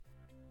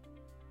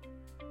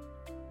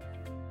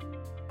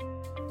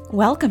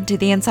Welcome to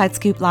the Inside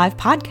Scoop Live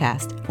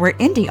podcast, where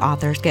indie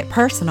authors get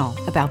personal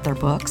about their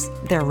books,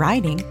 their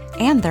writing,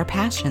 and their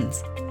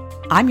passions.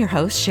 I'm your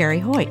host, Sherry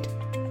Hoyt.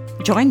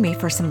 Join me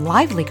for some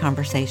lively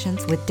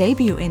conversations with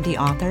debut indie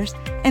authors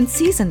and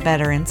seasoned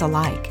veterans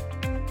alike.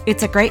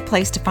 It's a great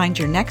place to find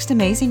your next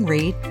amazing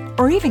read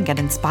or even get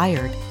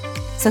inspired.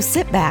 So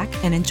sit back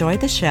and enjoy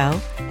the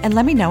show and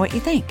let me know what you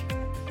think.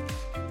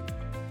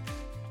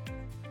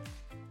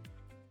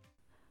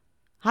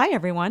 Hi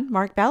everyone,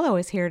 Mark Bello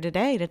is here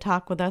today to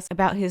talk with us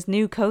about his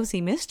new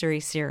cozy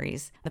mystery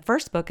series. The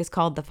first book is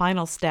called The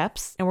Final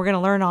Steps, and we're going to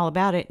learn all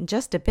about it in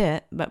just a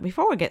bit, but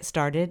before we get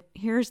started,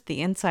 here's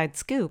the inside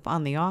scoop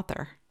on the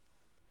author.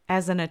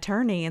 As an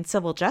attorney and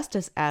civil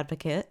justice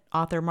advocate,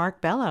 author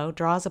Mark Bello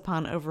draws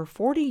upon over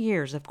 40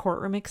 years of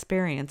courtroom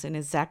experience in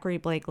his Zachary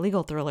Blake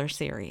legal thriller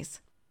series.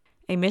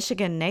 A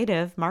Michigan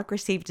native, Mark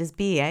received his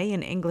BA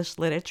in English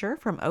Literature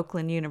from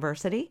Oakland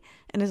University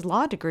and his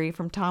law degree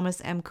from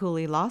Thomas M.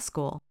 Cooley Law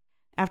School.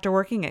 After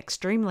working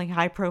extremely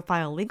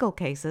high-profile legal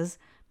cases,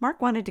 Mark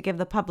wanted to give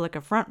the public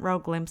a front-row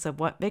glimpse of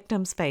what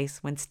victims face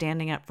when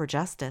standing up for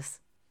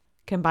justice.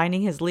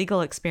 Combining his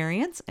legal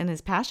experience and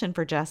his passion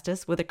for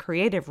justice with a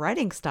creative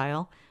writing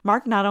style,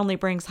 Mark not only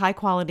brings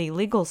high-quality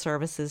legal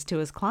services to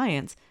his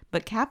clients,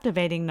 but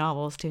captivating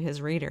novels to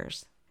his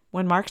readers.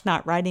 When Mark's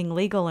not writing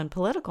legal and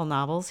political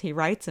novels, he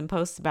writes and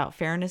posts about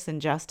fairness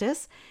and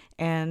justice,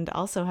 and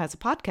also has a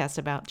podcast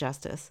about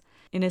justice.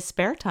 In his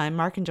spare time,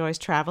 Mark enjoys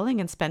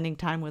traveling and spending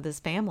time with his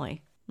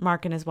family.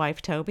 Mark and his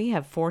wife, Toby,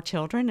 have 4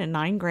 children and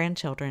 9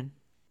 grandchildren.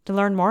 To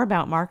learn more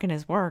about Mark and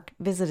his work,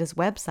 visit his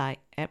website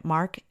at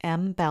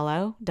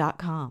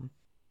markmbello.com.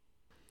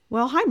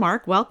 Well, hi,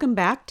 Mark. Welcome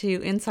back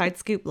to Inside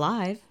Scoop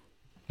Live.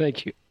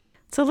 Thank you.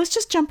 So let's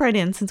just jump right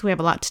in since we have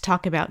a lot to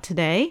talk about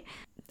today.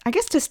 I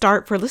guess to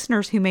start, for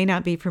listeners who may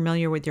not be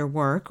familiar with your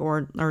work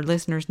or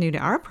listeners new to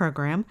our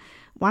program,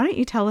 why don't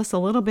you tell us a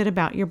little bit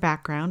about your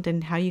background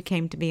and how you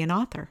came to be an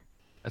author?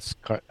 That's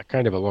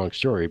kind of a long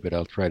story, but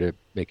I'll try to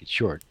make it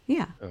short.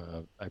 Yeah.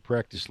 I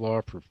practiced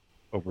law for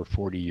over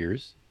 40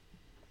 years.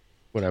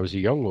 When I was a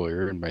young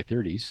lawyer in my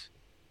 30s,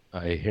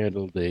 I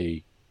handled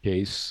a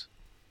case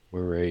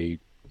where a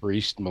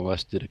priest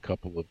molested a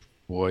couple of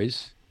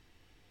boys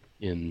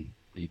in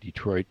the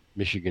Detroit,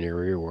 Michigan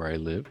area where I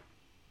live.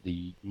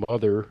 The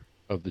mother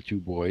of the 2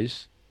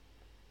 boys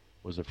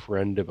was a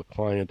friend of a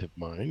client of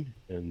mine,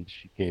 and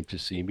she came to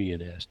see me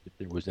and asked if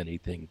there was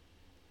anything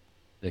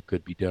that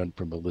could be done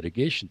from a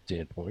litigation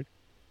standpoint.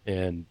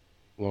 And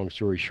long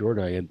story short,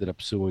 I ended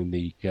up suing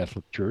the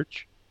Catholic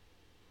Church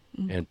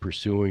and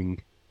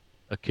pursuing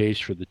a case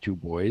for the 2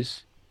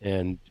 boys,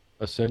 and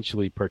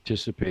essentially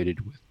participated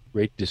with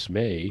great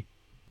dismay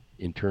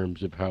in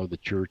terms of how the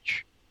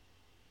church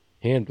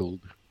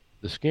handled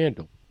the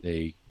scandal.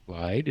 They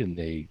lied and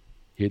they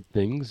hid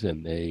things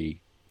and they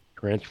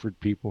transferred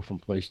people from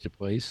place to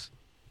place.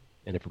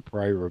 And if a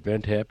prior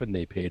event happened,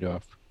 they paid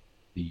off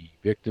the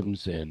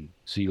victims and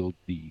sealed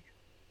the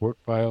court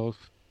files.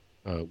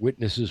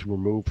 Witnesses were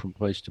moved from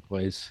place to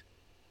place.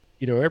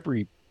 You know,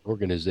 every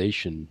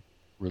organization,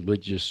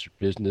 religious,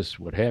 business,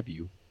 what have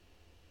you,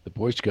 the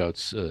Boy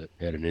Scouts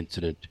had an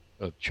incident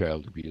of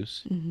child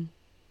abuse. Mm-hmm.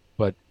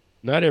 But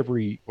not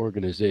every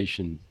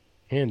organization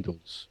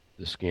handles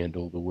the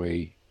scandal the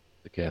way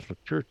the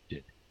Catholic Church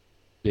did.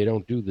 They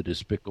don't do the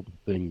despicable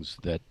things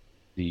that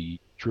the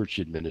church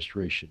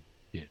administration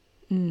did.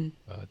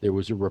 There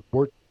was a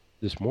report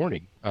this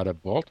morning out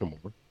of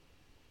Baltimore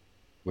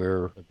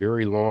where a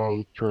very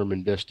long-term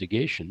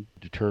investigation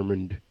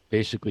determined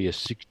basically a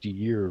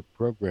 60-year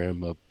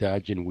program of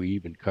dodge and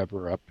weave and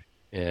cover up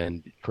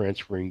and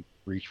transferring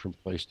breach from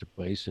place to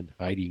place and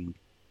hiding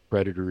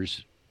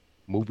predators,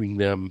 moving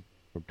them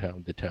from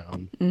town to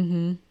town.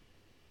 Mm-hmm.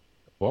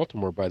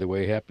 Baltimore, by the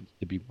way, happens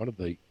to be one of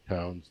the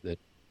towns that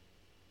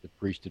the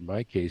priest in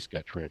my case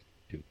got transferred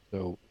to.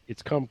 So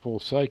it's come full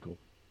cycle.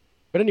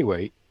 But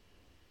anyway,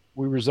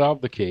 we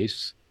resolved the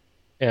case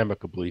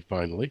amicably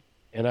finally.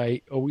 And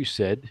I always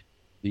said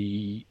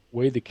the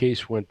way the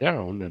case went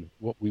down and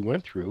what we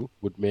went through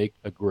would make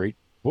a great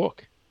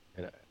book.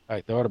 And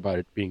I thought about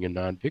it being a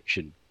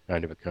nonfiction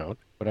kind of account,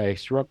 but I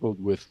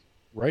struggled with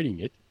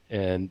writing it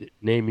and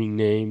naming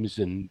names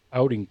and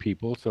outing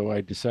people. So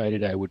I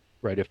decided I would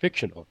write a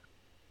fictional.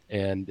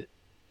 And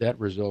that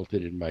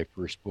resulted in my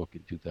first book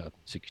in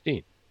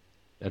 2016.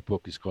 That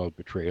book is called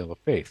Betrayal of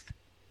Faith.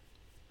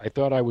 I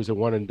thought I was a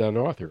one-and-done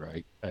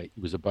author. It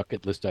was a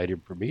bucket list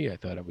item for me. I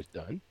thought I was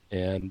done.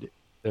 And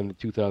then the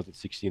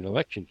 2016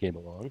 election came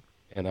along,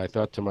 and I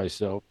thought to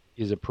myself,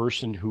 is a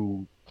person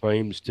who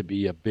claims to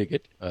be a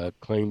bigot,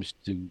 claims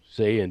to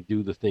say and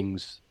do the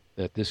things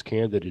that this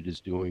candidate is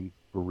doing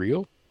for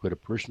real? Could a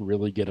person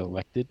really get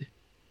elected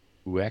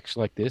who acts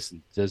like this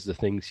and says the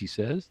things he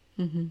says?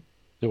 Mm-hmm.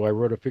 So I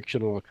wrote a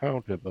fictional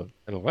account of an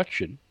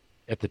election,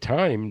 at the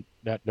time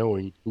not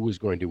knowing who was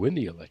going to win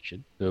the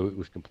election, so it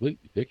was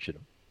completely fictional.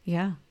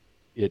 Yeah.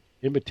 It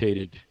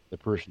imitated the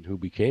person who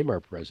became our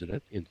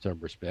president in some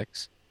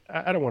respects.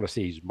 I don't want to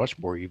say he's much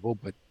more evil,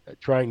 but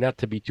trying not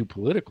to be too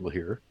political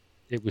here,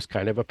 it was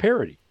kind of a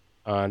parody.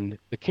 on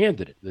the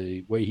candidate,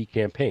 the way he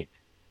campaigned.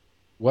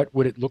 What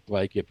would it look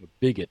like if a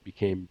bigot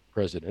became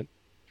president,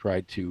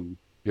 tried to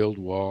build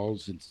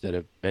walls instead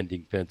of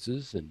mending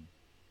fences and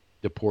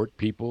deport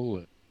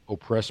people,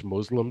 oppress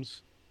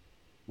Muslims?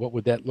 What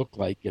would that look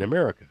like in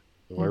America?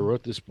 So I Mm.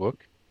 wrote this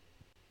book,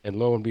 and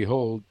lo and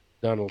behold,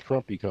 Donald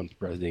Trump becomes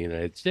president of the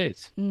United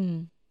States.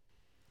 Mm.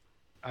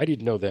 I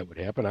didn't know that would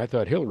happen. I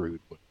thought Hillary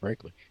would win,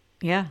 frankly.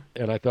 Yeah.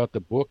 And I thought the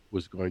book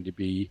was going to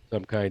be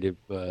some kind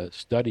of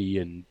study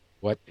in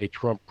what a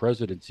Trump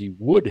presidency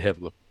would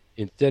have looked.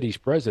 Instead, he's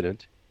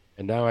president,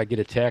 and now I get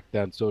attacked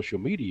on social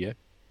media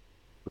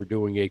for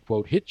doing a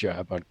quote hit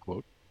job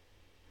unquote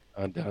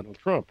on Donald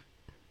Trump.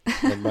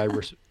 And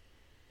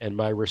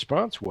my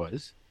response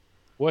was,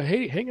 well,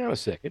 hey, hang on a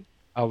second.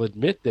 I'll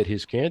admit that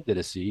his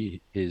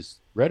candidacy, his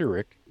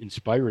rhetoric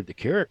inspired the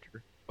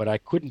character, but I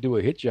couldn't do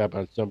a hit job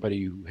on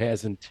somebody who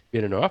hasn't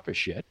been in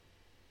office yet.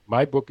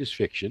 My book is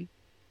fiction.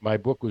 My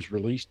book was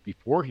released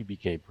before he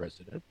became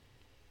president.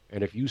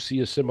 And if you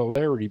see a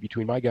similarity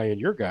between my guy and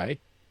your guy,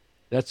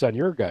 that's on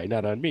your guy,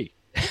 not on me.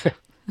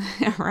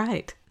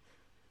 Right.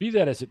 Be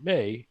that as it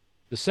may,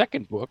 the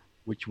second book,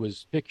 which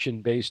was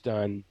fiction based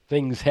on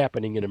things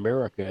happening in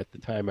America at the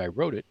time I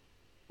wrote it,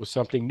 was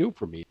something new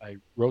for me. I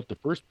wrote the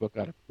first book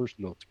out of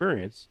personal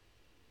experience.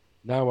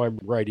 Now I'm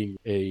writing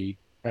a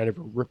kind of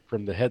a rip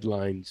from the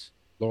headlines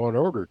Law and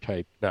Order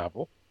type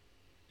novel.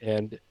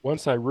 And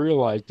once I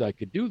realized I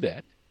could do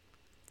that,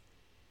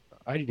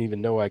 I didn't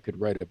even know I could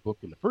write a book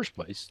in the first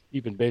place,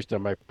 even based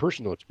on my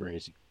personal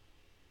experience.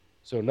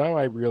 So now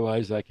I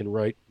realize I can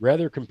write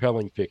rather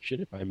compelling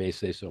fiction, if I may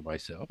say so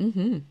myself,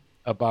 Mm-hmm.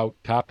 about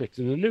topics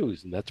in the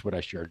news, and that's what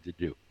I started to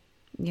do.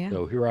 Yeah.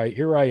 So here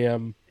I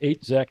am,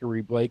 8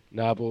 Zachary Blake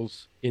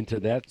novels into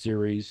that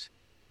series,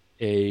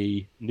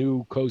 a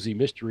new cozy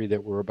mystery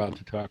that we're about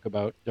to talk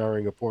about,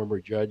 starring a former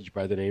judge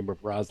by the name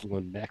of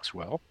Rosalind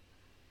Maxwell,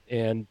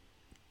 and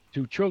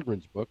 2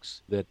 children's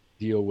books that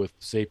deal with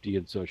safety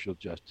and social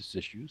justice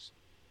issues,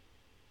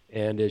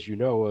 and as you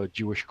know, a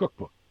Jewish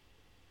cookbook.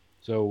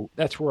 So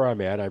that's where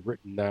I'm at. I've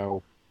written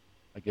now,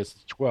 I guess,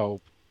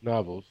 12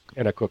 novels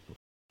and a cookbook.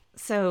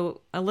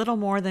 So a little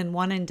more than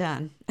one and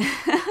done.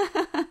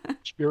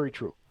 It's very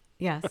true.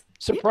 Yes.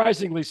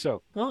 Surprisingly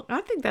so. Well,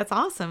 I think that's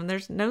awesome.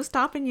 There's no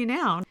stopping you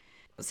now.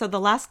 So the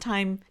last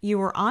time you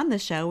were on the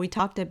show, we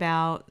talked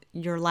about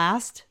your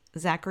last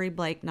Zachary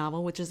Blake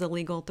novel, which is a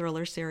legal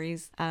thriller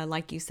series,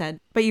 like you said.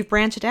 But you've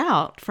branched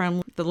out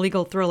from the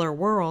legal thriller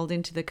world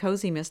into the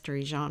cozy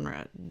mystery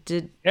genre.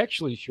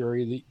 Actually,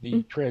 Sherry,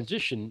 the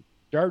transition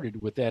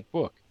started with that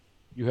book.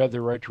 You Have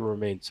the Right to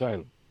Remain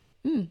Silent.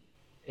 Mm.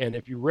 And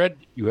if you read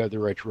You Have the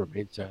Right to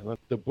Remain Silent,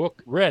 the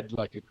book read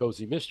like a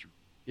cozy mystery.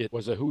 It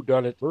was a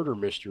whodunit murder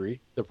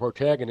mystery. The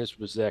protagonist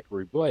was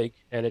Zachary Blake,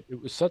 and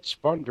it was such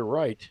fun to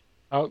write,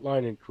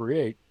 outline, and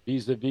create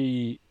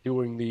vis-a-vis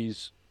doing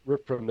these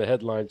rip from the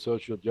headline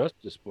social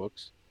justice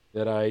books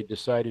that I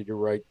decided to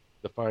write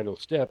The Final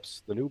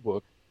Steps, the new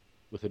book,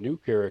 with a new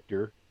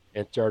character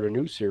and start a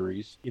new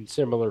series in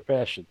similar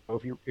fashion. So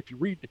if you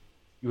read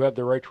You Have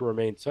the Right to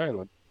Remain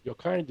Silent, you'll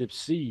kind of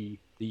see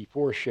the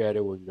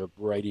foreshadowing of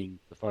writing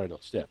The Final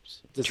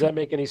Steps. Does that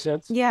make any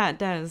sense? Yeah, it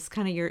does.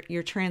 Kind of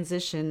your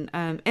transition.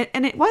 And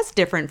it was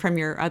different from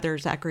your other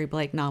Zachary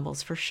Blake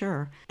novels, for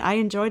sure. I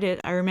enjoyed it.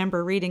 I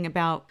remember reading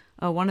about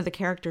one of the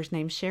characters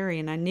named Sherry,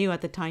 and I knew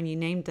at the time you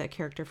named that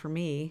character for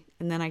me.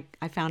 And then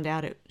I found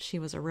out she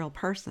was a real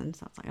person.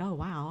 So I was like, oh,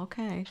 wow,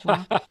 okay.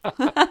 Well.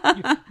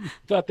 You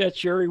thought that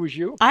Sherry was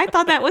you? I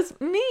thought that was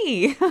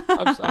me.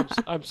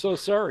 I'm so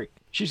sorry.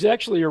 She's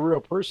actually a real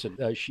person.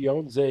 She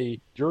owns a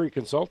jury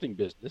consulting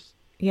business.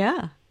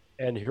 Yeah.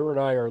 And her and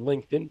I are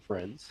LinkedIn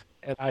friends.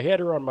 And I had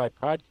her on my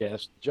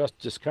podcast,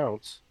 Justice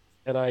Counts.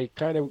 And I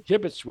kind of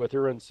kibitzed with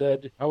her and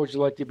said, how would you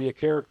like to be a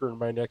character in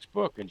my next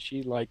book? And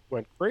she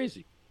went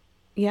crazy.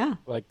 Yeah.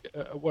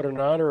 What an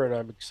honor. And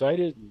I'm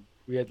excited. And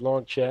we had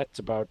long chats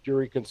about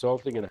jury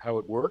consulting and how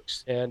it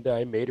works. And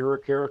I made her a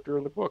character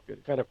in the book.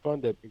 It's kind of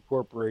fun to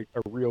incorporate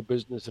a real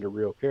business and a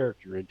real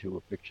character into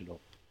a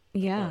fictional.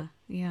 Yeah,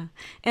 yeah.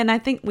 And I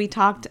think we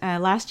talked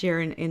last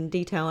year in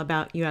detail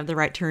about You Have the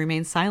Right to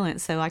Remain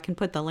Silent, so I can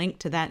put the link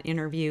to that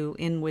interview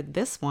in with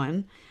this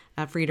one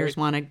if readers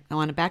want to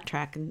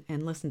backtrack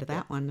and listen to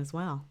that one as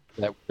well.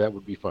 That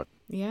would be fun.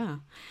 Yeah.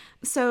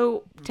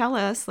 So tell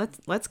us,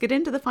 let's get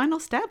into the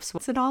final steps.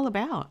 What's it all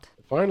about?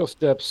 The final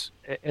steps,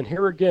 and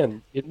here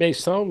again, it may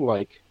sound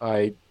like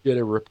I did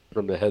a rip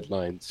from the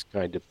headlines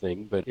kind of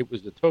thing, but it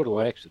was a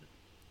total accident.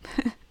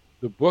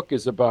 The book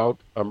is about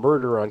a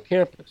murder on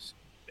campus.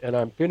 And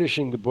I'm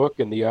finishing the book,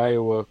 and the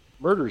Iowa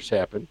murders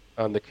happened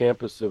on the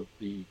campus of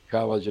the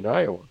college in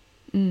Iowa.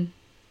 Mm.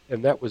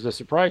 And that was a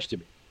surprise to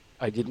me.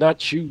 I did not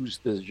choose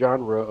the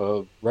genre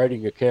of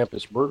writing a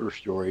campus murder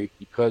story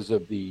because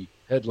of the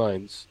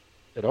headlines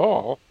at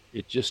all.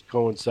 It just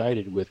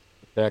coincided with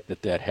the fact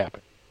that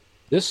happened.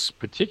 This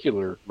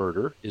particular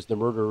murder is the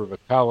murder of a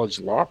college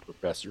law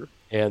professor,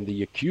 and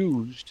the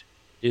accused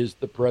is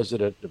the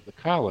president of the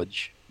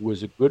college, who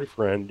was a good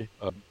friend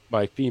of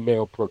my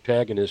female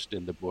protagonist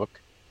in the book,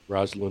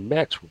 Rosalind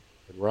Maxwell.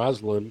 And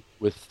Rosalind,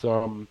 with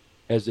some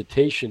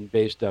hesitation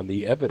based on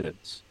the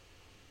evidence,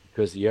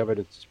 because the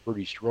evidence is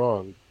pretty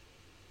strong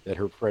that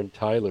her friend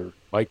Tyler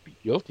might be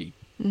guilty.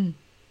 Mm.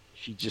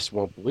 She just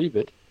won't believe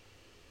it.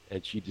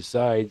 And she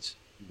decides,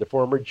 the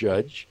former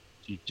judge,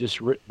 she's just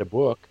written a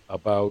book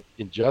about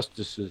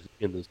injustices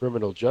in the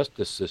criminal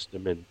justice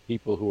system and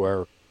people who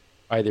are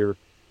either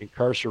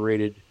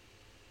incarcerated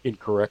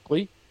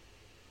incorrectly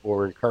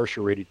or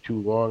incarcerated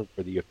too long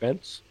for the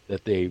offense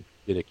that they've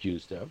been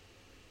accused of.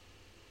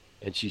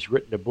 And she's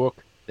written a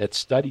book that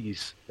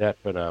studies that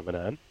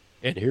phenomenon.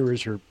 And here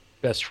is her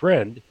best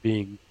friend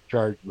being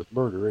charged with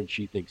murder, and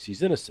she thinks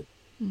he's innocent.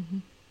 Mm-hmm.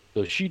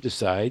 So she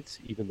decides,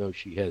 even though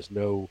she has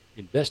no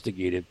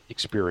investigative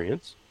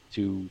experience,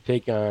 to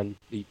take on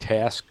the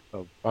task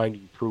of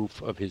finding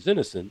proof of his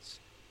innocence,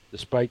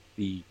 despite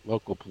the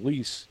local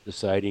police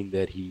deciding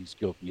that he's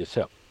guilty as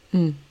hell.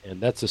 Mm.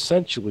 And that's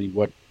essentially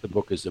what the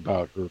book is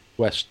about, her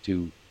quest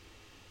to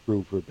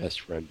prove her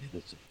best friend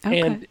innocent.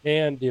 Okay.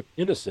 And if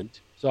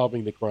innocent,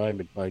 solving the crime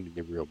and finding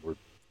the real murderer.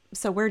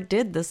 So where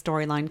did the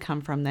storyline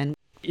come from then?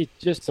 It's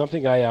just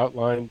something I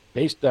outlined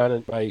based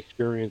on my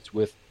experience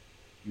with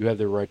You Have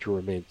the Right to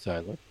Remain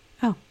Silent.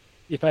 Oh.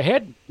 If I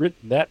hadn't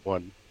written that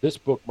one, this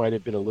book might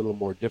have been a little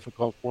more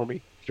difficult for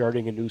me,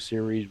 starting a new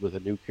series with a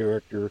new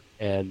character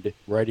and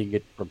writing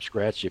it from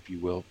scratch, if you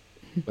will.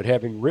 But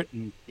having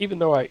written, even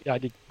though I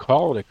didn't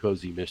call it a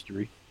cozy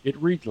mystery, it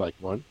reads like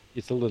one.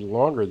 It's a little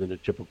longer than a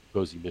typical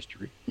cozy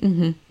mystery.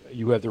 Mm-hmm.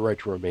 You Have the Right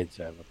to Remain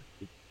Silent.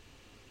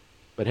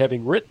 But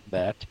having written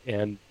that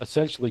and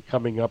essentially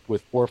coming up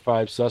with 4 or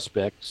 5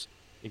 suspects,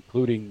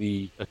 including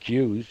the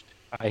accused,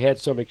 I had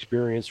some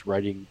experience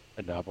writing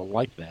a novel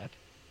like that.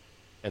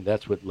 And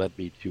that's what led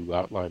me to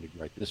outline and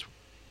write this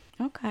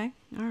one. Okay.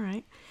 All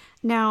right.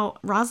 Now,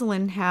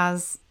 Rosalind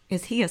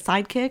is he a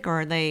sidekick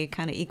or are they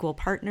kind of equal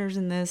partners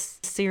in this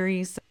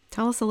series?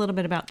 Tell us a little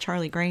bit about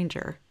Charlie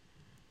Granger.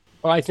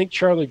 Well, I think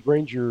Charlie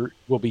Granger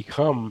will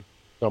become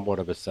somewhat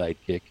of a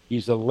sidekick.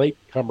 He's a late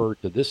comer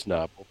to this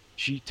novel.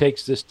 She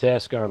takes this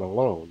task on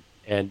alone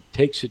and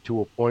takes it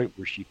to a point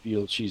where she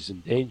feels she's in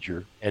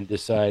danger and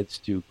decides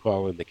to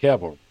call in the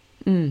cavalry.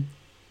 Mm.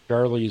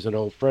 Charlie is an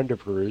old friend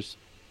of hers,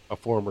 a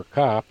former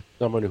cop,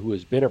 someone who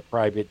has been a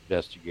private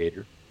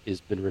investigator,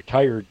 has been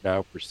retired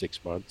now for 6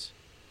 months,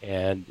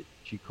 and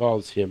she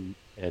calls him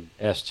and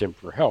asks him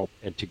for help.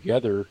 And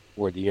together,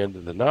 toward the end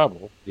of the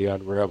novel, they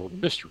unravel the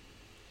mystery.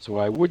 So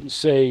I wouldn't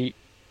say,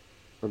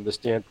 from the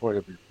standpoint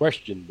of your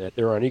question, that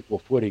they're on equal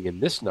footing in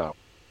this novel.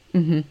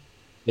 Mm-hmm.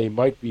 They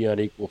might be on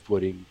equal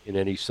footing in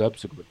any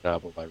subsequent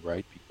novel I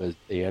write, because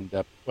they end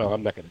up. Well,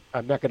 I'm not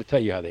gonna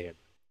tell you how they end.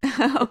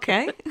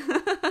 Okay.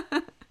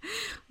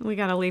 We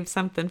got to leave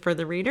something for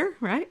the reader,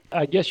 right?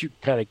 I guess you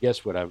kind of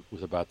guessed what I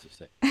was about to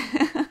say.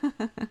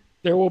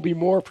 There will be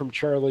more from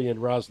Charlie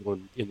and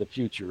Rosalind in the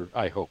future,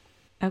 I hope.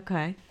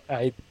 Okay.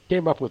 I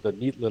came up with a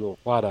neat little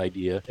plot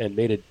idea and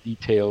made a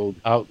detailed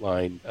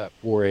outline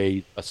for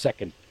a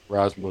second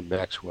Rosalind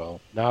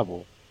Maxwell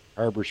novel,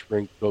 Harbor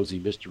Spring Cozy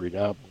Mystery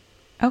novel.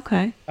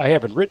 Okay. I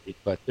haven't written it,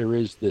 but there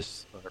is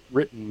this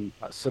written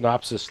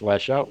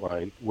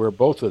synopsis/outline where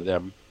both of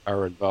them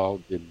are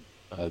involved in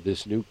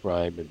this new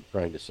crime and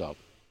trying to solve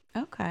it.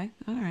 Okay.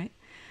 All right.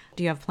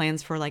 Do you have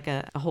plans for like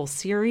a whole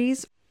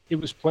series? It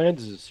was planned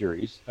as a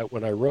series.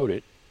 When I wrote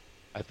it,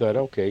 I thought,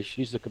 okay,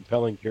 she's a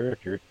compelling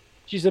character.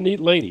 She's a neat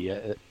lady,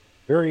 a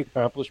very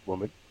accomplished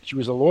woman. She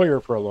was a lawyer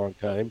for a long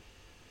time,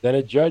 then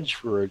a judge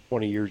for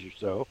 20 years or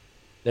so.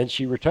 Then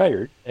she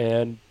retired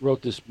and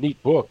wrote this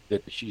neat book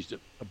that she's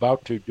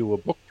about to do a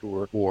book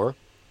tour for.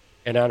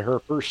 And on her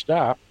first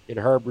stop in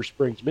Harbor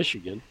Springs,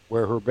 Michigan,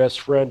 where her best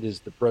friend is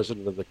the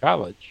president of the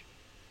college,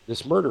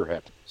 this murder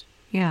happens.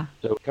 Yeah.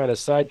 So it kind of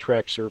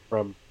sidetracks her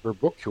from her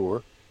book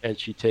tour, and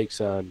she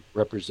takes on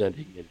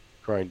representing and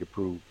trying to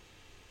prove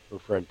her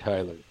friend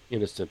Tyler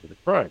innocent of the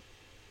crime.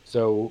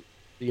 So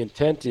the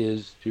intent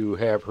is to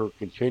have her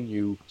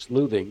continue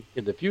sleuthing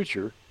in the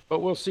future,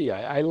 but we'll see.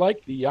 I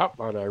like the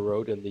outline I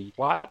wrote and the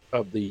plot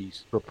of the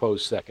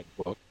proposed second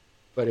book.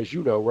 But as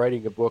you know,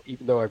 writing a book,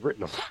 even though I've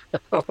written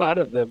a lot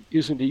of them,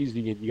 isn't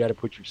easy, and you got to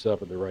put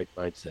yourself in the right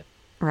mindset.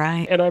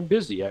 Right. And I'm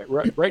busy.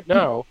 Right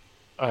now,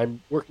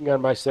 I'm working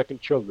on my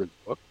second children's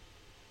book.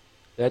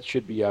 That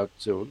should be out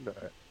soon.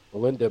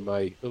 Melinda,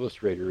 my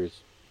illustrator,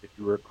 is, if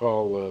you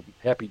recall,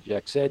 Happy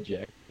Jack, Sad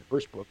Jack, the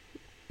first book.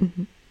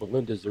 Mm-hmm.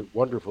 Melinda's a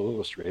wonderful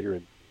illustrator,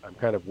 and I'm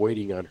kind of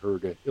waiting on her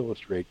to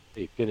illustrate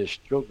a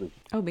finished children's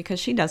book. Oh, because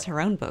she does her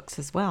own books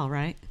as well,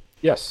 right?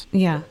 Yes.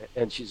 Yeah.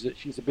 And she's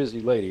a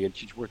busy lady, and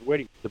she's worth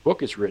waiting. The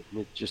book is written.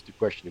 It's just a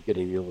question of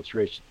getting the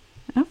illustration.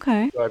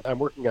 Okay. So I'm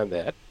working on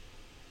that.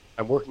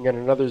 I'm working on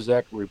another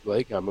Zachary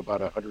Blake. I'm about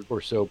 100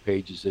 or so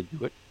pages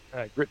into it.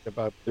 I've written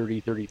about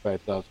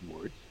 35,000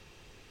 words.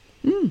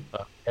 Mm.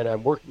 And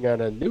I'm working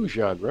on a new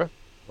genre,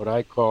 what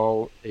I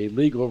call a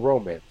legal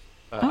romance.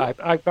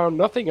 I found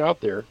nothing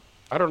out there.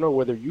 I don't know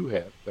whether you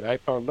have, but I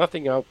found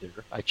nothing out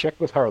there. I checked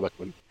with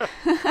Harlequin.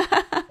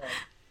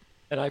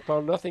 And I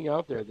found nothing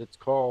out there that's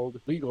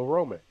called legal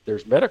romance.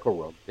 There's medical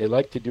romance. They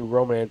like to do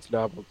romance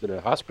novels in a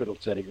hospital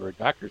setting or a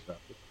doctor's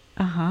office.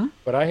 Uh-huh.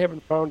 But I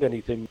haven't found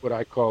anything what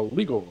I call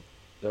legal romance.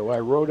 So I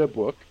wrote a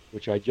book,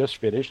 which I just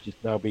finished.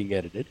 It's now being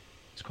edited.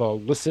 It's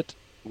called Licit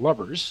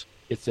Lovers.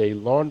 It's a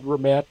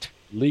laundromat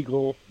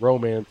legal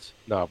romance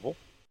novel.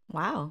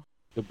 Wow.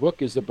 The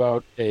book is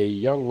about a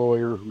young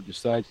lawyer who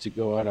decides to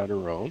go out on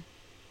her own,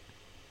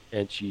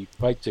 and she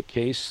fights a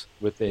case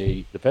with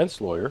a defense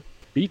lawyer,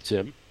 beats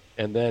him,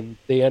 and then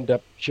they end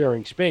up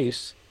sharing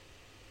space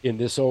in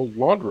this old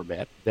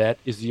laundromat that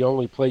is the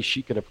only place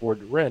she can afford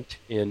to rent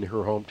in her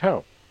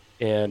hometown.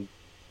 And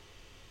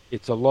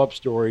it's a love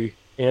story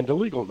and a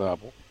legal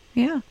novel.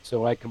 Yeah.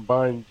 So I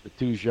combined the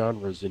two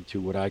genres into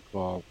what I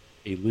call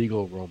a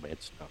legal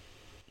romance novel.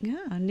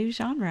 Yeah, a new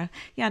genre.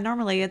 Yeah,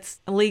 normally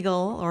it's a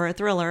legal or a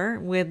thriller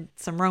with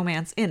some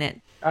romance in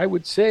it. I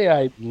would say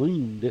I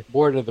leaned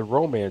more to the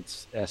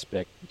romance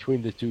aspect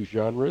between the two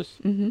genres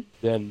Mm-hmm.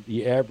 than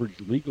the average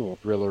legal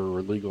thriller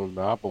or legal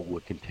novel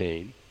would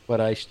contain,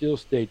 but I still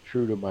stayed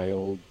true to my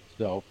old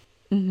self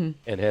Mm-hmm.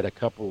 and had a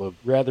couple of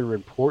rather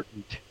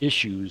important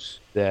issues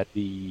that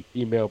the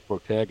female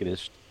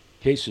protagonist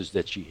cases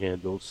that she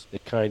handles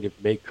that kind of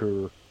make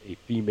her a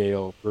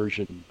female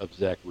version of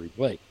Zachary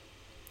Blake.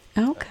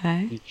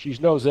 Okay. She's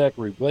no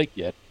Zachary Blake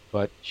yet,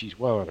 but she's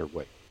well on her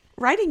way.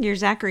 Writing your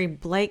Zachary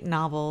Blake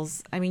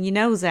novels, I mean, you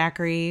know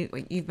Zachary,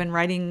 you've been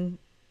writing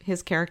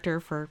his character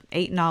for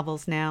 8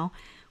 novels now.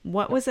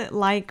 What was it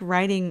like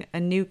writing a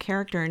new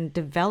character and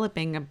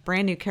developing a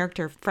brand new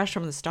character fresh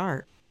from the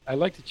start? I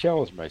like to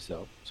challenge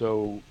myself.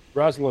 So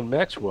Rosalind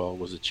Maxwell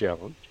was a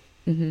challenge.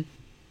 Mm-hmm.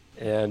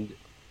 And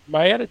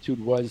my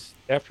attitude was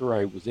after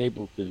I was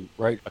able to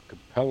write a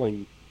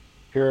compelling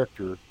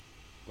character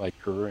like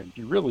her, and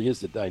she really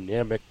is a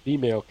dynamic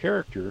female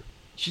character.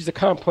 She's a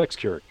complex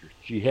character.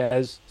 She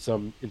has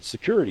some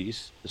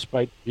insecurities,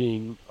 despite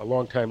being a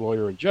longtime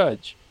lawyer and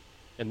judge,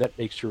 and that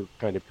makes her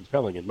kind of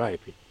compelling, in my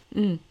opinion.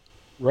 Mm.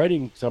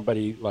 Writing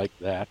somebody like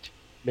that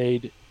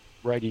made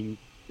writing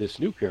this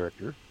new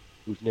character,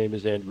 whose name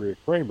is Andrea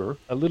Kramer,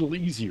 a little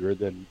easier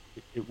than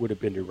it would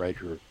have been to write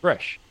her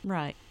fresh.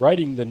 Right.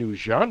 Writing the new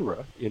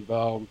genre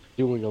involved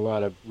doing a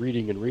lot of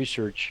reading and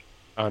research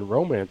on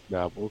romance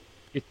novels.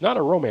 It's not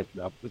a romance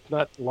novel. It's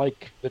not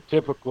like the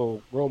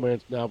typical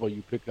romance novel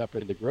you pick up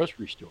in the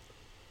grocery store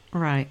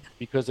Right.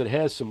 because it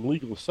has some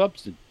legal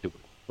substance to it,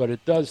 but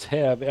it does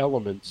have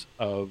elements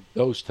of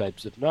those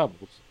types of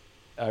novels.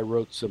 I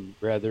wrote some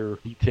rather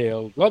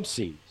detailed love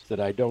scenes that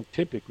I don't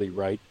typically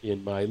write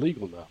in my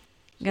legal novel.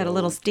 Got a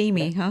little So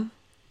steamy, huh?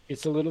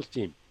 it's a little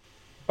steamy.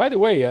 By the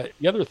way,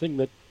 the other thing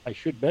that I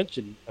should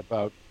mention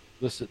about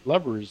Licit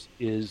Lovers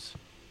is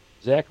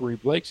Zachary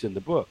Blake's in the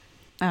book.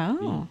 The,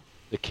 Oh.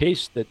 the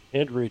case that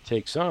Andrea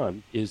takes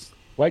on is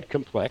quite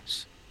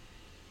complex.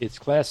 It's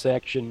class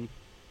action,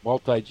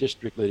 multi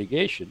district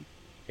litigation.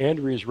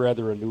 Andrea is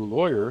rather a new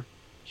lawyer.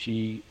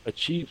 She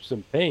achieved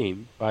some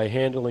fame by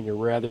handling a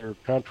rather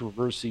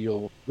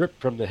controversial,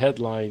 ripped from the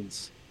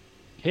headlines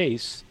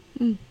case,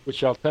 Mm.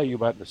 which I'll tell you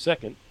about in a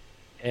second.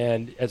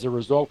 And as a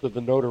result of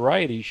the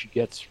notoriety she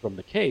gets from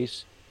the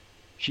case,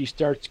 she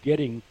starts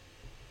getting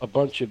a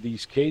bunch of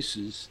these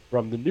cases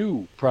from the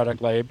new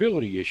product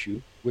liability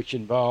issue, which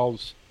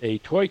involves a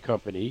toy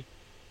company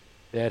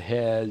that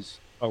has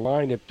a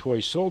line of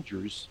toy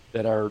soldiers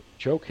that are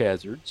choke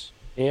hazards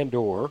and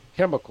or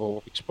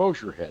chemical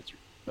exposure hazards.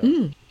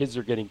 Mm. Kids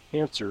are getting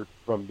cancer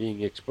from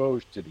being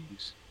exposed to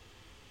these,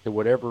 to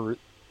whatever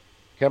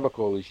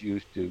chemical is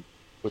used to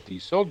put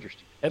these soldiers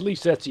to. At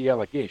least that's the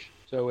allegation.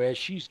 So as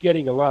she's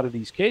getting a lot of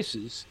these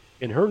cases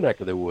in her neck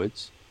of the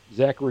woods,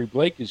 Zachary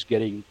Blake is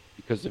getting,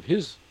 because of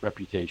his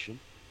reputation,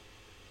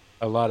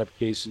 a lot of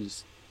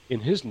cases in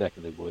his neck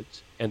of the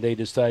woods, and they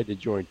decide to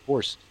join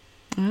forces.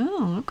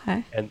 Oh,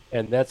 okay.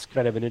 And that's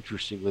kind of an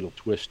interesting little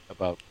twist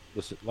about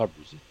Licit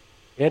Lovers.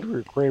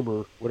 Andrea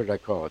Kramer, what did I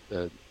call it?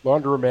 The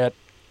laundromat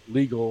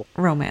legal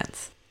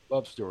Romance.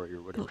 love story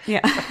or whatever.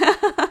 Yeah.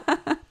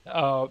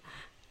 Uh,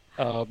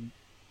 um,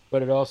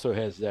 but it also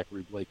has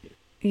Zachary Blake in it.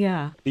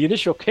 Yeah. The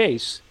initial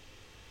case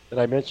that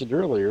I mentioned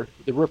earlier,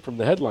 the rip from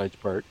the headlines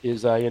part,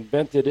 is I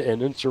invented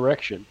an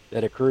insurrection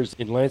that occurs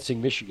in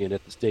Lansing, Michigan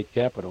at the state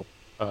capitol.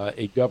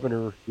 A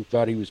governor who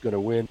thought he was going to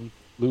win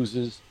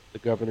loses. The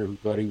governor who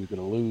thought he was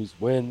going to lose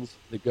wins.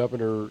 The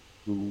governor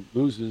who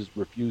loses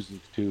refuses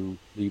to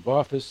leave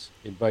office,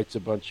 invites a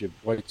bunch of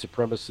white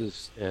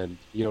supremacists and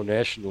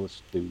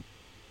neo-nationalists to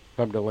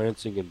come to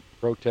Lansing and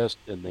protest,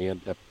 and they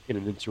end up in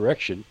an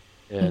insurrection,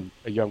 and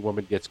a young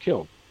woman gets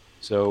killed.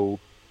 So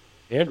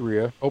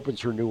Andrea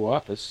opens her new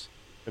office.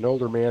 An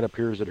older man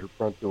appears at her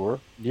front door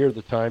near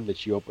the time that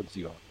she opens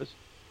the office,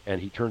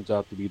 and he turns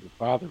out to be the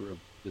father of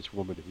this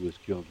woman who was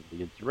killed in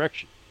the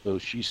insurrection. So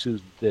she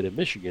sues the state of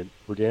Michigan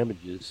for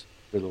damages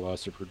for the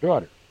loss of her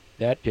daughter.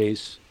 That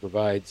case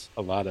provides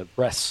a lot of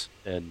press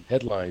and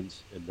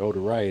headlines and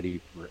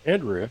notoriety for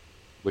Andrea,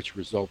 which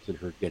results in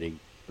her getting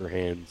her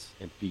hands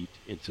and feet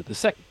into the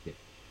second case.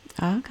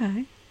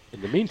 Okay.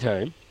 In the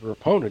meantime, her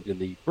opponent in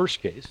the first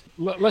case,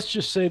 let's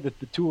just say that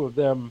the two of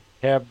them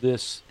have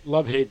this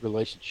love-hate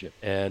relationship,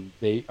 and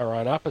they are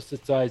on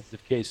opposite sides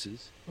of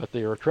cases, but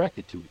they are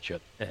attracted to each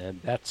other.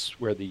 And that's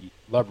where the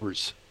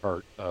lovers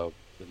part of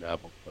the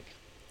novel comes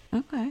from.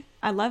 Okay.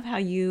 I love how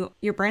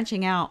you're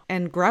branching out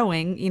and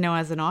growing,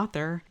 as an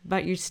author,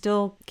 but you're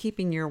still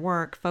keeping your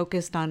work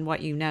focused on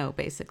what you know,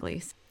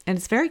 basically. And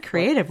it's very Right.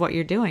 creative what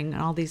you're doing in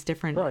all these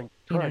different,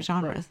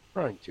 genres.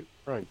 Trying to.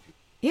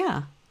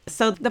 Yeah.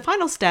 So the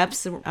final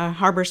steps,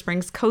 Harbor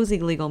Springs Cozy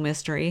Legal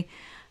Mystery.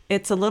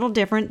 It's a little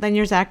different than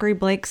your Zachary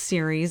Blake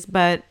series,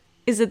 but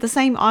is it the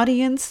same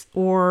audience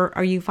or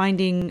are you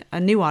finding a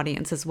new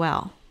audience as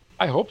well?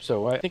 I hope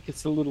so. I think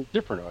it's a little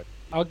different.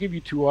 I'll give you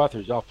two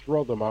authors. I'll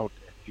throw them out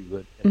at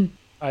you. And Mm.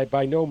 I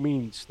by no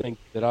means think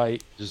that I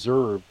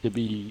deserve to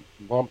be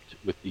lumped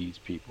with these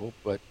people,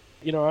 but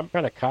I'm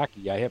kind of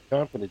cocky. I have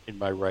confidence in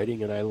my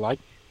writing, and I like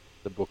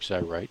the books I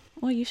write.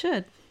 Well, you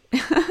should.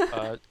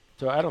 Uh,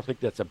 so I don't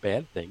think that's a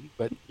bad thing.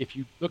 But if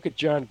you look at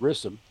John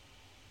Grisham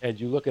and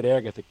you look at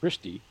Agatha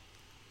Christie,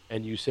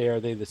 and you say, are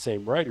they the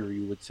same writer?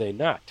 You would say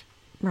not.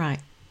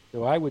 Right.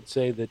 So I would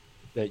say that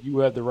You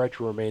Have the Right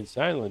to Remain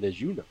Silent, as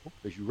you know,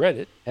 because you read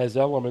it, has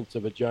elements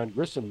of a John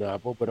Grisham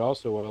novel, but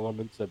also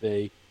elements of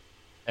a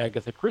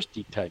Agatha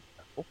Christie type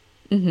novel.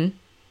 Mm-hmm.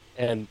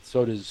 And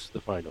so does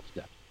The Final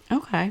Step.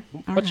 Okay.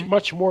 All Much, right.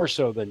 much more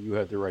so than You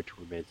Have the Right to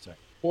Remain Silent.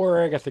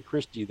 Or Agatha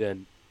Christie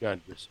than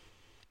John Grisham.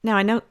 Now,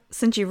 I know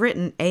since you've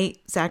written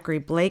 8 Zachary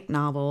Blake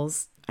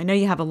novels, I know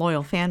you have a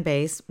loyal fan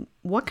base.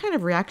 What kind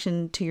of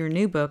reaction to your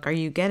new book are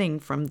you getting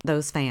from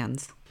those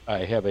fans?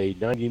 I have a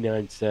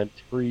 99-cent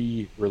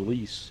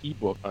free-release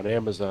ebook on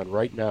Amazon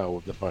right now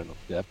of The Final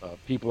Step.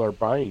 People are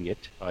buying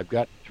it. I've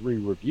got 3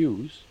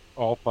 reviews,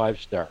 all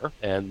 5-star,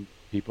 and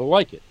people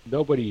like it.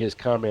 Nobody has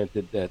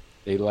commented that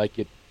they like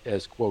it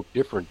as, quote,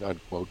 different,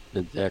 unquote,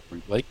 than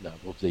Zachary Blake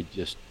novels. They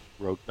just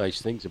wrote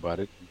nice things about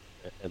it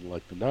and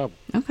liked the novel.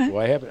 Okay. So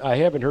I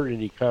haven't heard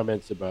any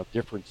comments about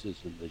differences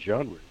in the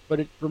genre.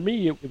 But for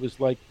me, it was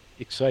like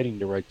exciting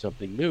to write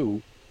something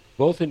new,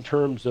 both in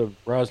terms of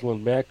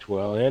Rosalind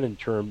Maxwell and in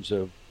terms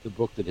of the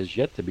book that has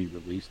yet to be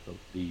released,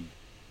 the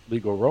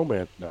legal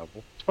romance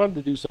novel. It's fun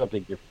to do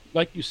something different.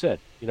 Like you said,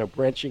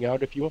 branching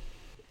out, if you will.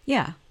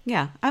 Yeah,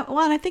 yeah. Well,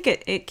 and I think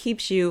it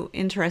keeps you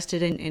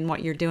interested in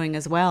what you're doing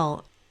as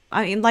well.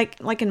 I mean,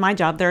 like in my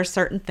job, there are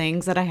certain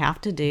things that I have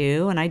to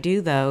do, and I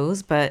do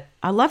those, but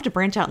I love to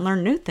branch out and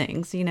learn new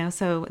things,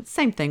 so it's the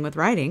same thing with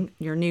writing,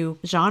 your new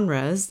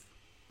genres.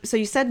 So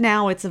you said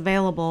now it's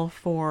available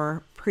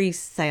for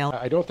pre-sale.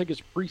 I don't think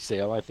it's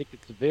pre-sale. I think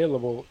it's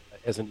available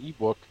as an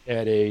ebook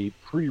at a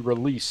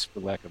pre-release, for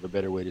lack of a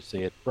better way to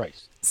say it,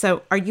 price.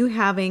 So are you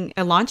having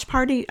a launch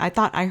party? I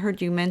thought I heard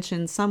you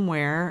mention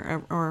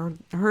somewhere or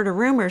heard a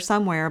rumor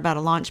somewhere about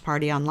a launch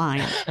party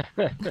online.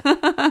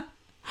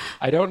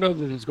 I don't know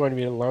that there's going to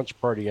be a launch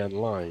party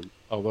online,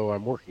 although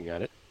I'm working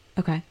on it.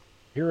 Okay.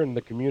 Here in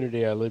the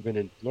community I live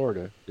in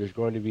Florida, there's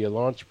going to be a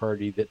launch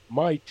party that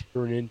might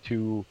turn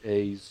into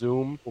a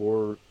Zoom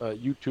or a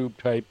YouTube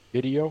type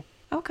video.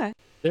 Okay.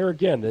 There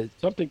again,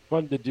 it's something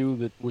fun to do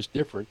that was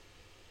different.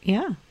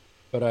 Yeah.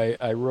 But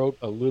I wrote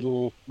a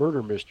little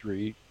murder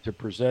mystery to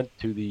present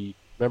to the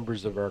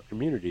members of our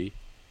community,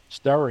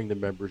 starring the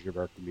members of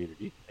our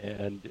community,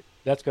 and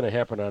that's going to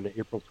happen on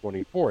April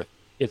 24th.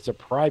 It's a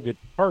private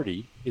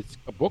party. It's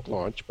a book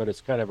launch, but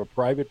it's kind of a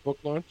private book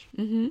launch.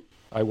 Mm-hmm.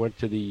 I went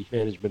to the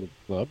management of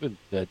the club and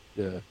said,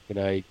 can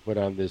I put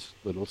on this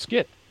little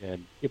skit?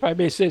 And if I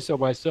may say so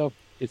myself,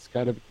 it's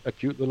kind of a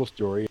cute little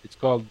story. It's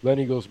called Glen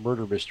Eagle's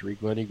Murder Mystery.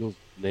 Glen Eagle's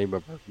the name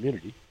of our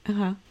community.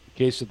 Uh-huh. The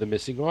case of the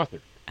missing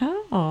author.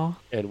 Oh.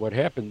 And what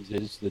happens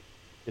is that,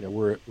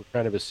 we're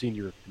kind of a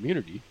senior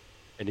community.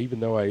 And even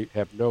though I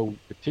have no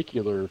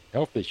particular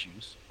health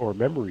issues or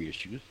memory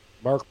issues,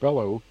 Mark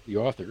Bello, the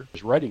author,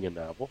 is writing a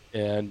novel,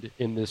 and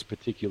in this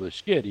particular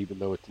skit, even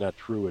though it's not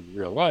true in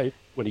real life,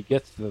 when he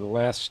gets to the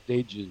last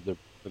stages of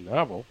the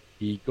novel,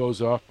 he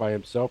goes off by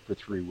himself for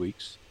 3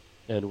 weeks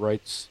and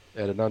writes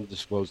at an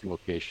undisclosed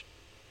location.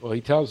 Well, he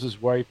tells his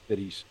wife that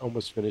he's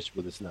almost finished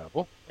with his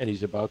novel, and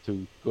he's about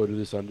to go to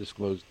this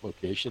undisclosed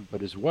location,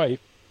 but his wife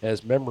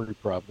has memory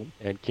problem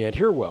and can't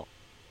hear well.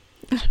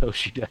 So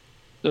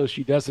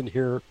she doesn't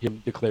hear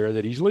him declare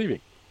that he's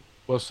leaving.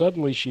 Well,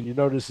 suddenly she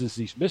notices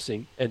he's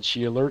missing, and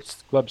she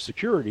alerts club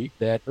security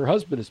that her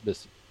husband is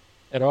missing.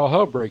 And all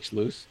hell breaks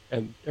loose,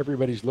 and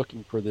everybody's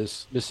looking for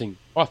this missing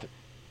author.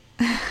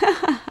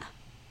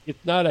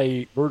 It's not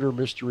a murder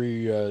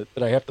mystery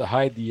that I have to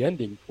hide the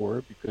ending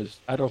for, because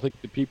I don't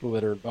think the people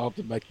that are involved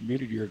in my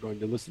community are going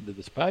to listen to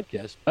this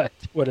podcast. But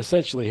what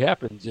essentially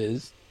happens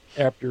is,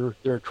 after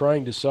they're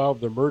trying to solve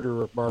the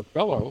murder of Mark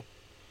Bello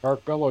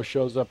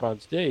shows up on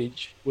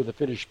stage with a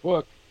finished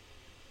book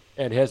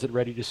and has it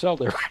ready to sell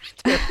to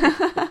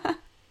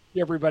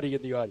everybody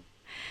in the audience.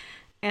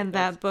 And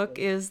that book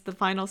is The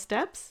Final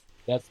Steps?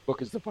 That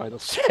book is The Final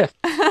Step.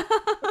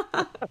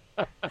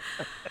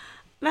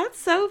 That's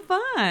so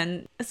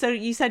fun. So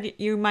you said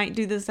you might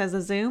do this as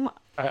a Zoom?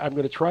 I'm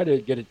going to try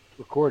to get it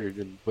recorded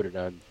and put it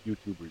on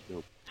YouTube or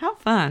Zoom. How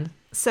fun.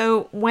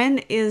 So when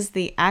is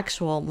the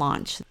actual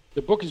launch?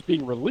 The book is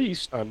being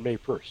released on May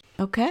 1st.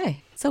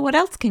 Okay. So what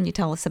else can you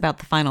tell us about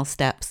The Final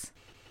Steps?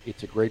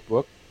 It's a great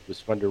book. It was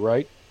fun to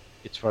write.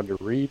 It's fun to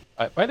read.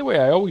 By the way,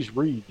 I always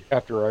read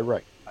after I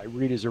write. I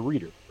read as a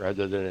reader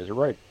rather than as a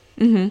writer.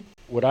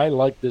 Would I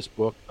like this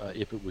book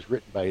if it was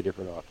written by a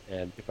different author?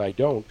 And if I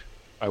don't,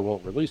 I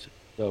won't release it.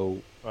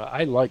 So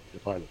I like The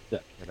Final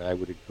Step, and I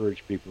would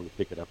encourage people to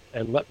pick it up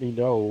and let me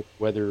know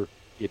whether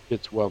it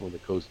fits well in the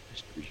cozy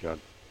mystery genre.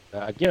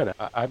 Again,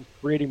 I'm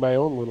creating my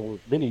own little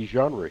mini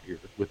genre here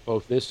with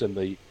both this and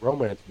the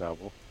romance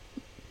novel,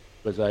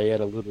 because I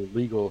add a little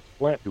legal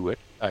slant to it.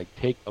 I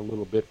take a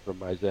little bit from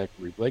my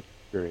Zachary Blake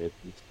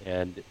experiences,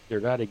 and they're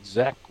not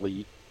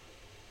exactly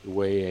the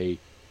way a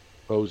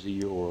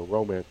cozy or a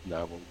romance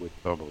novel would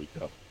normally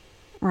go.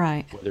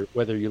 Right.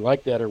 Whether you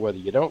like that or whether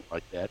you don't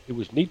like that, it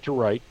was neat to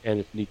write and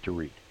it's neat to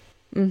read.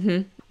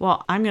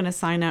 Well, I'm going to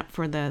sign up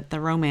for the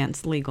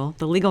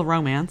legal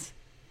romance,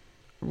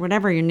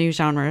 whatever your new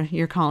genre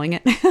you're calling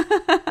it.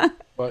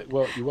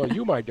 Well,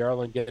 you, my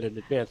darling, get an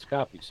advanced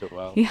copy,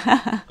 so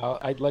Yeah.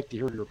 I'd like to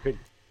hear your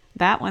opinion.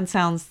 That one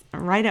sounds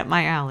right up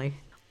my alley.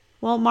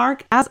 Well,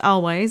 Mark, as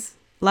always,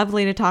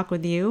 lovely to talk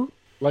with you.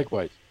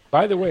 Likewise.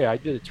 By the way, I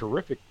did a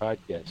terrific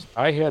podcast.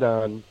 I had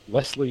on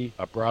Leslie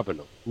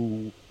Abravanel,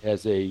 who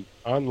has a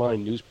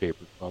online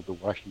newspaper called the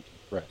Washington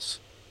Press.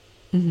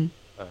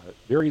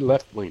 Very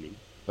left-leaning,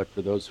 but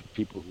for those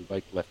people who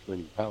like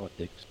left-leaning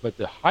politics. But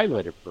the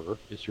highlight of her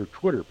is her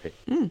Twitter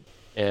page.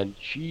 And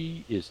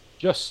she is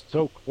just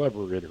so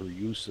clever in her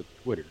use of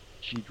Twitter.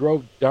 She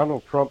drove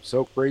Donald Trump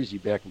so crazy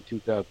back in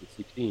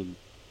 2016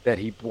 that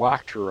he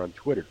blocked her on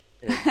Twitter.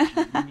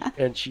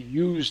 And she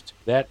used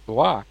that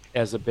block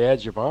as a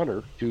badge of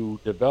honor to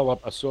develop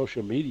a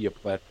social media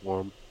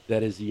platform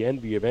that is the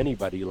envy of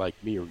anybody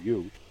like me or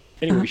you.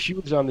 Anyway, she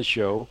was on the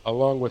show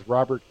along with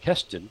Robert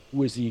Keston,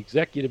 who is the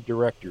executive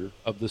director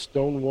of the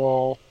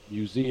Stonewall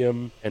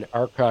Museum and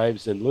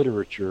Archives and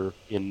Literature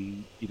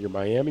in either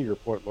Miami or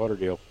Fort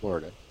Lauderdale,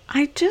 Florida.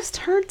 I just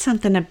heard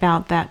something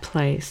about that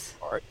place.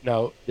 All right.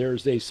 Now,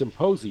 there's a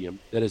symposium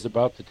that is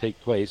about to take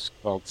place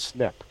called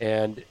SNEP,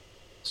 and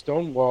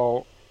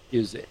Stonewall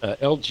is a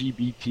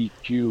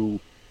LGBTQ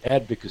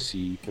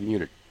advocacy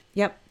community.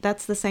 Yep,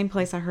 that's the same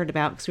place I heard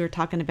about because we were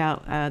talking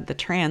about the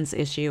trans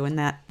issue and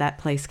that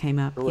place came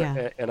up. Correct.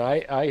 Yeah. And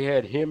I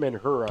had him and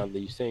her on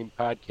the same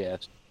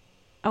podcast.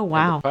 Oh,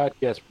 wow. And the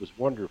podcast was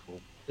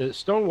wonderful.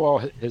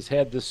 Stonewall has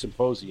had this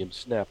symposium,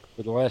 SNEP,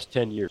 for the last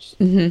 10 years.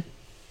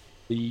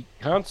 The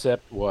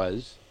concept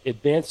was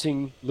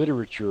advancing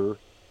literature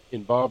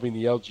involving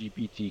the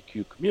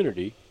LGBTQ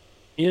community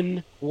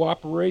in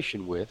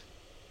cooperation with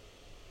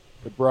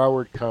the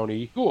Broward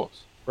County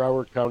schools.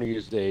 Broward County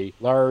is a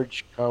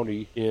large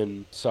county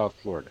in South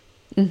Florida.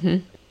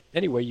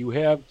 Anyway, you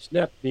have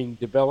SNEP being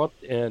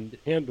developed and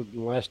handled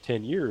in the last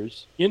 10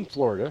 years in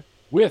Florida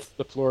with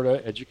the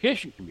Florida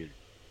education community.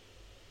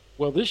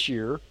 Well, this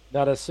year,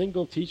 not a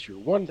single teacher,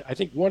 I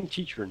think one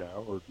teacher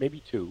now, or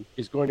maybe two,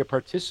 is going to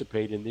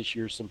participate in this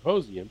year's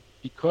symposium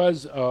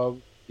because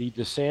of the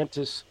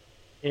DeSantis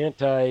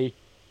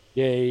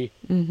anti-gay,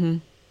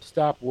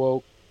 stop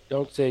woke,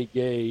 don't say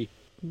gay,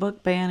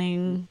 book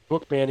banning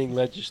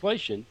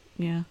legislation.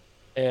 Yeah.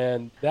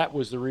 And that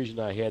was the reason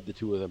I had the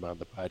two of them on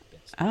the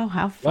podcast. Oh,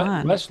 how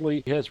fun.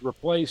 Leslie has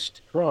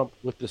replaced Trump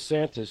with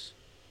DeSantis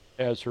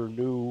as her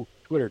new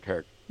Twitter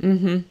target.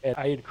 And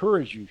I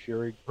encourage you,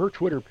 Sherry, her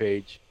Twitter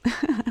page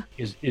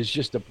is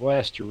just a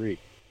blast to read.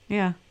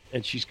 Yeah.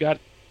 And she's got,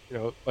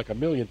 like 1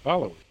 million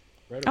followers.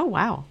 Right? Oh,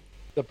 wow.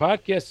 The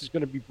podcast is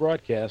going to be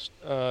broadcast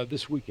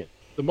this weekend.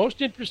 The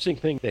most interesting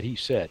thing that he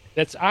said,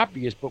 that's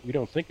obvious, but we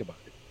don't think about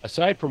it.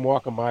 Aside from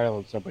walk a mile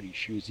in somebody's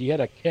shoes, he had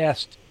a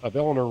cast of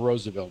Eleanor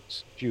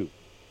Roosevelt's shoes.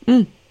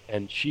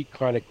 And she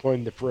kind of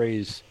coined the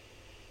phrase,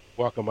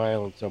 walk a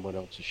mile in someone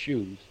else's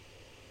shoes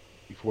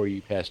before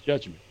you pass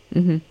judgment.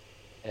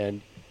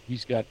 And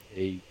he's got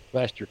a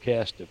plaster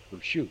cast of her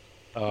shoes.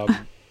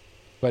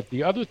 But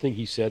the other thing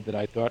he said that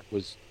I thought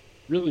was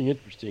really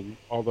interesting,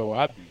 although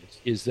obvious,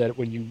 is that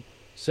when you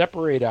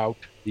separate out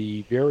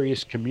the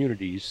various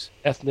communities,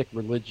 ethnic,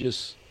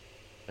 religious,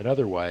 and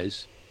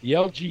otherwise, the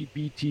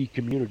LGBT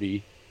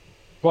community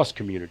plus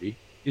community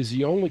is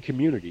the only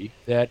community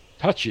that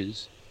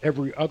touches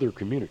every other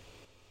community.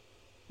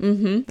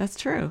 That's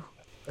true.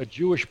 A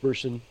Jewish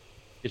person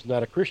is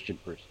not a Christian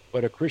person,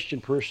 but a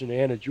Christian person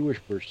and a Jewish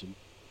person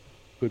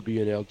could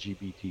be an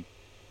LGBT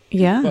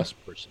plus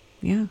person.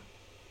 Yeah.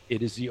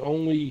 It is the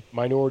only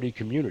minority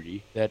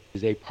community that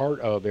is a part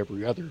of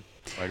every other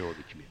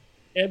minority community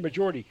and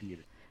majority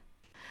community.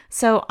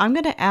 So I'm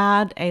going to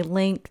add a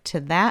link to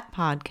that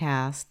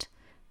podcast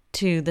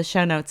to the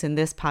show notes in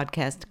this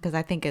podcast because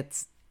I think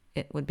it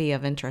would be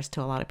of interest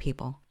to a lot of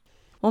people.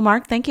 Well,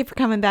 Mark, thank you for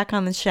coming back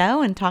on the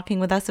show and talking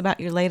with us about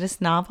your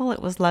latest novel.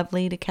 It was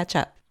lovely to catch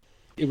up.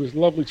 It was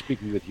lovely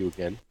speaking with you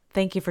again.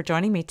 Thank you for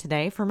joining me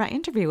today for my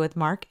interview with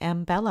Mark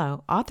M.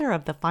 Bello, author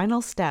of The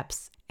Final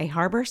Steps, a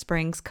Harbor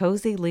Springs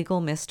cozy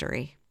legal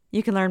mystery.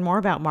 You can learn more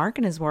about Mark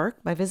and his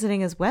work by visiting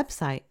his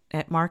website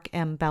at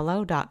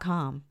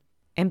markmbello.com.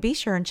 And be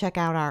sure and check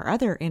out our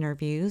other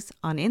interviews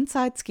on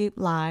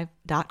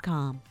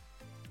InsideScoopLive.com.